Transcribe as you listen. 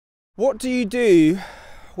What do you do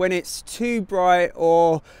when it's too bright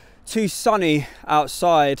or too sunny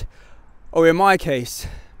outside, or in my case,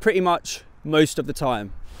 pretty much most of the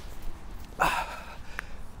time?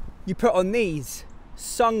 You put on these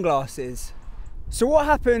sunglasses. So what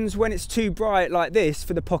happens when it's too bright like this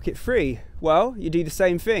for the Pocket 3? Well, you do the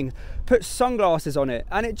same thing. Put sunglasses on it,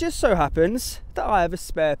 and it just so happens that I have a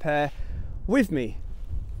spare pair with me.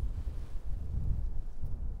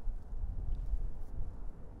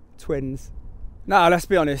 Twins. Now, let's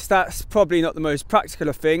be honest, that's probably not the most practical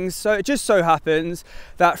of things. So it just so happens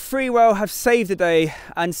that Freewell have saved the day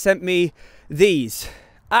and sent me these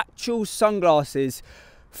actual sunglasses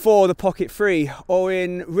for the Pocket 3, or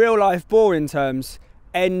in real life boring terms,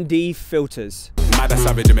 ND filters.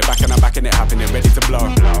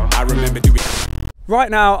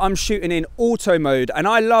 Right now I'm shooting in auto mode, and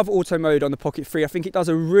I love auto mode on the Pocket 3. I think it does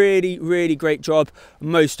a really great job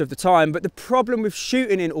most of the time. But the problem with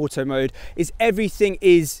shooting in auto mode is everything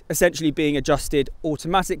is essentially being adjusted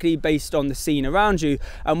automatically based on the scene around you.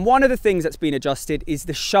 And one of the things that's been adjusted is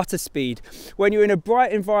the shutter speed. When you're in a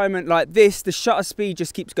bright environment like this, the shutter speed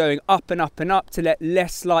just keeps going up and up and up to let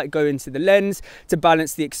less light go into the lens to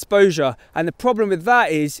balance the exposure. And the problem with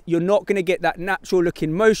that is you're not going to get that natural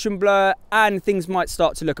looking motion blur, and things might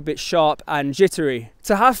start to look a bit sharp and jittery.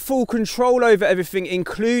 To have full control over everything,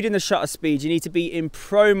 including the shutter speed, you need to be in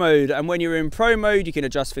pro mode. And when you're in pro mode, you can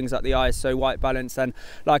adjust things like the ISO, white balance, and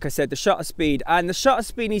like I said, the shutter speed. And the shutter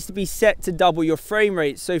speed needs to be set to double your frame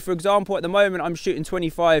rate. So for example, at the moment, I'm shooting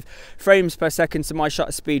 25 frames per second, so my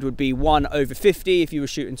shutter speed would be 1/50. If you were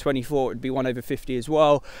shooting 24, it would be 1/50 as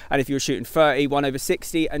well. And if you were shooting 30,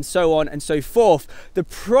 1/60, and so on and so forth. The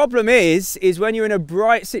problem is when you're in a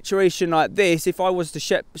bright situation like this, if I was to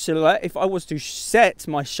set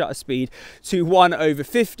my shutter speed to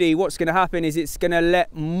 1/50, what's going to happen is it's going to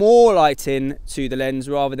let more light in to the lens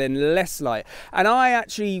rather than less light. And I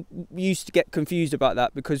actually used to get confused about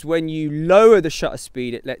that, because when you lower the shutter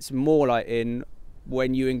speed, it lets more light in.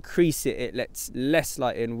 When you increase it, it lets less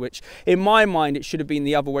light in, which in my mind it should have been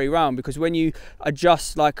the other way around, because when you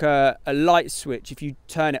adjust like a light switch, if you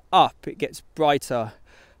turn it up, it gets brighter.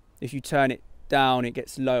 If you turn it down, it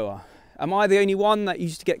gets lower. Am I the only one that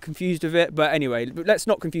used to get confused with it? But anyway, let's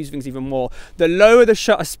not confuse things even more. The lower the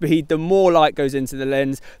shutter speed, the more light goes into the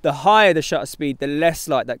lens. The higher the shutter speed, the less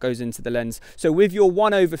light that goes into the lens. So with your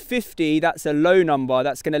 1/50, that's a low number.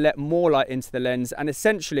 That's going to let more light into the lens. And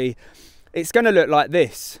essentially, it's going to look like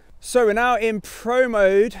this. So we're now in pro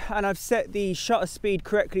mode, and I've set the shutter speed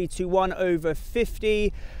correctly to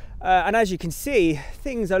 1/50. And as you can see,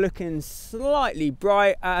 things are looking slightly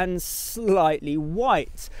bright and slightly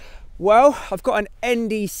white. Well, I've got an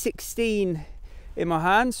ND16 in my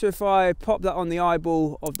hand, so if I pop that on the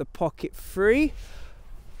eyeball of the Pocket 3,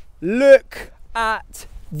 look at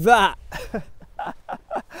that.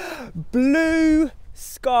 Blue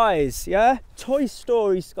skies, yeah? Toy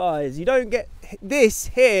Story skies. You don't get this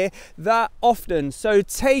here that often. So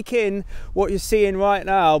take in what you're seeing right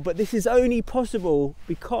now, but this is only possible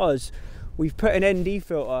because we've put an ND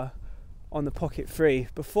filter on the Pocket 3.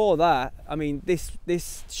 Before that, I mean,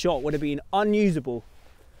 this shot would have been unusable.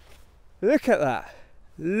 Look at that.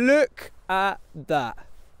 Look at that.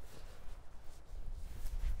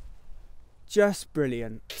 Just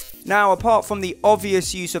brilliant. Now, apart from the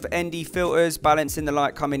obvious use of ND filters, balancing the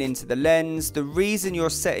light coming into the lens, the reason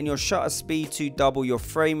you're setting your shutter speed to double your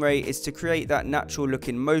frame rate is to create that natural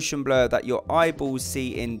looking motion blur that your eyeballs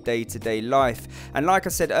see in day-to-day life. And like I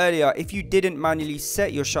said earlier, if you didn't manually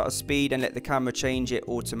set your shutter speed and let the camera change it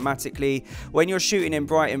automatically, when you're shooting in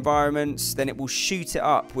bright environments, then it will shoot it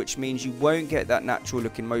up, which means you won't get that natural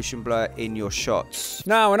looking motion blur in your shots.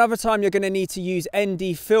 Now, another time you're going to need to use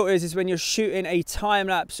ND filters is when you're shooting a time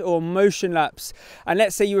lapse or motion lapse. And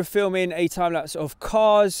let's say you were filming a time lapse of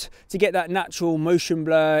cars. To get that natural motion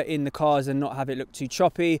blur in the cars and not have it look too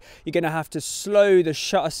choppy, you're going to have to slow the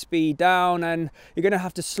shutter speed down, and you're going to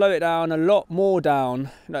have to slow it down a lot more down.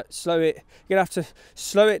 You're going to have to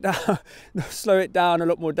slow it down, slow it down a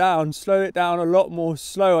lot more down, slow it down a lot more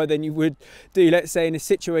slower than you would do, let's say, in a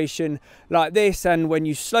situation like this. And when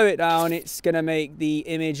you slow it down, it's going to make the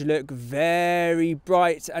image look very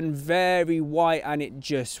bright and very white, and it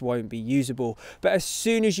just won't be usable. But as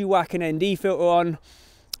soon as you whack an ND filter on,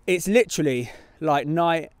 it's literally like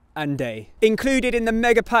night and day. Included in the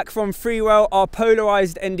mega pack from Freewell are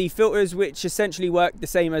polarized ND filters, which essentially work the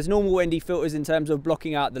same as normal ND filters in terms of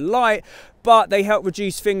blocking out the light, but they help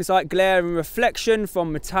reduce things like glare and reflection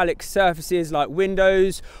from metallic surfaces like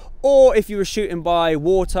windows or if you were shooting by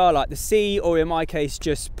water like the sea, or in my case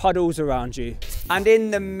just puddles around you. And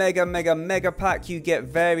in the mega pack you get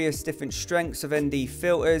various different strengths of ND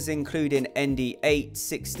filters, including ND 8,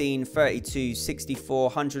 16, 32, 64,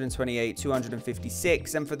 128,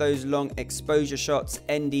 256, and for those long exposure shots,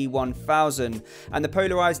 ND 1000. And the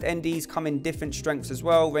polarized NDs come in different strengths as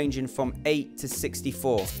well, ranging from 8 to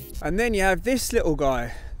 64. And then you have this little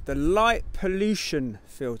guy, the light pollution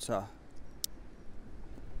filter.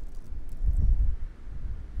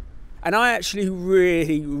 And I actually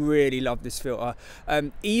really love this filter.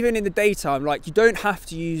 Even in the daytime, like, you don't have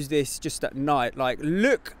to use this just at night. Like,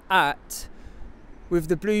 look at, with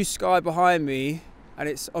the blue sky behind me, and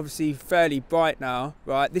it's obviously fairly bright now,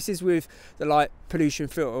 right? This is with the light pollution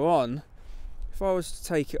filter on. If I was to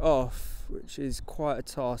take it off, which is quite a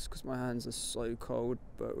task because my hands are so cold,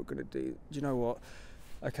 but we're gonna do you know what?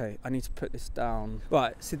 Okay, I need to put this down.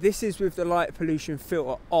 Right, so this is with the light pollution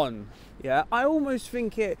filter on, yeah? I almost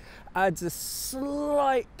think it adds a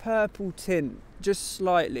slight purple tint, just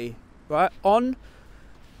slightly, right? On,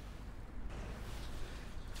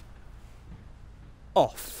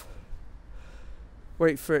 off.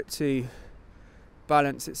 Wait for it to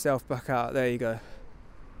balance itself back out, there you go.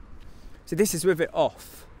 So this is with it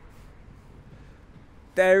off.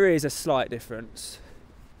 There is a slight difference.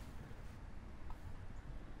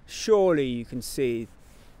 Surely you can see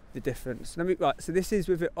the difference. Right, so this is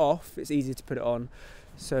with it off. It's easier to put it on,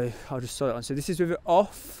 so I'll just solder it on. So this is with it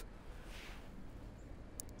off,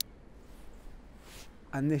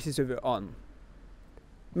 and this is with it on.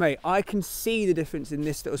 Mate, I can see the difference in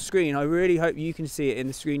this little screen. I really hope you can see it in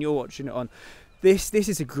the screen you're watching it on. This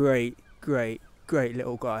is a great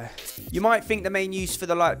little guy. You might think the main use for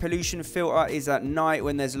the light pollution filter is at night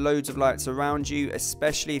when there's loads of lights around you,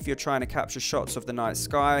 especially if you're trying to capture shots of the night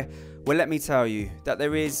sky. Well, let me tell you that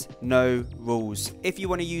there is no rules. If you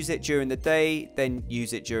want to use it during the day, then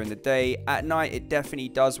use it during the day. At night, it definitely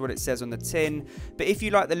does what it says on the tin. But if you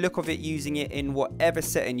like the look of it using it in whatever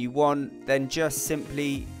setting you want, then just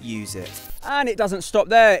simply use it. And it doesn't stop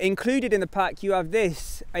there. Included in the pack, you have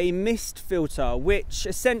this, a mist filter, which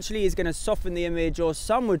essentially is going to soften the image, or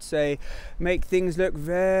some would say make things look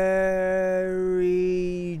very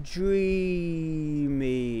dreamy.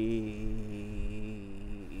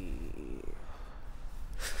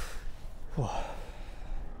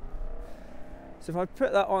 So if I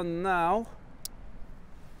put that on now,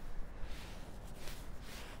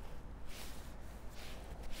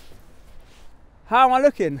 how am I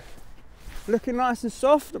looking? Looking nice and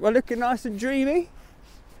soft? Am I looking nice and dreamy?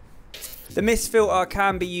 The mist filter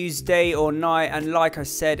can be used day or night, and like I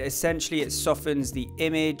said, essentially it softens the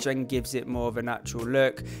image and gives it more of a natural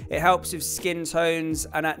look. It helps with skin tones,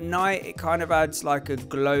 and at night it kind of adds like a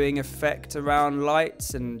glowing effect around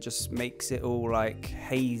lights and just makes it all like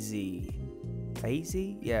hazy.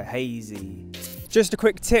 Hazy? Yeah, hazy. Just a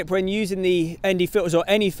quick tip when using the ND filters, or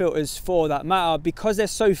any filters for that matter, because they're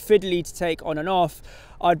so fiddly to take on and off,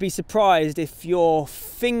 I'd be surprised if your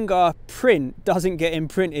fingerprint doesn't get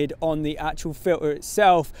imprinted on the actual filter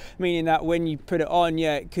itself, meaning that when you put it on,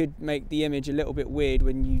 yeah, it could make the image a little bit weird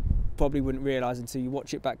when you probably wouldn't realize until you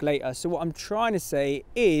watch it back later. So what I'm trying to say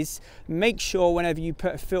is make sure whenever you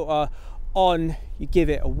put a filter on, you give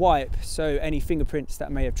it a wipe so any fingerprints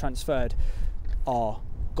that may have transferred are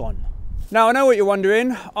gone. Now, I know what you're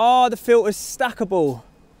wondering, are the filters stackable?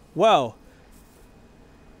 Well,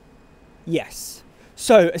 yes.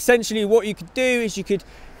 So essentially what you could do is you could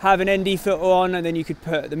have an ND filter on, and then you could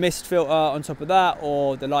put the mist filter on top of that,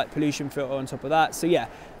 or the light pollution filter on top of that. So yeah,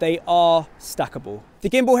 they are stackable. The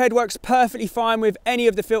gimbal head works perfectly fine with any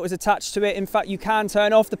of the filters attached to it. In fact, you can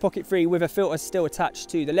turn off the Pocket 3 with a filter still attached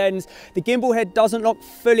to the lens. The gimbal head doesn't lock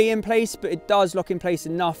fully in place, but it does lock in place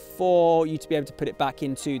enough for you to be able to put it back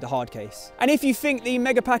into the hard case. And if you think the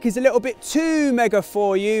mega pack is a little bit too mega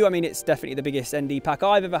for you, I mean, it's definitely the biggest ND pack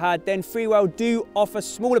I've ever had, then Freewell do offer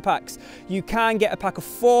smaller packs. You can get a pack of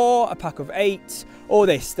 4, a pack of 8, or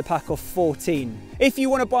this, the pack of 14. If you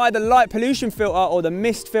want to buy the light pollution filter or the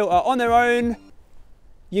mist filter on their own,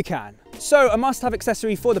 you can. So a must-have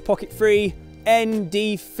accessory for the Pocket 3,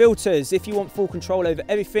 ND filters. If you want full control over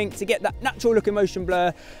everything to get that natural look and motion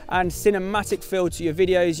blur and cinematic feel to your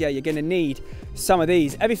videos, yeah, you're gonna need some of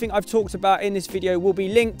these. Everything I've talked about in this video will be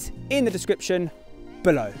linked in the description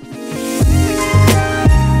below.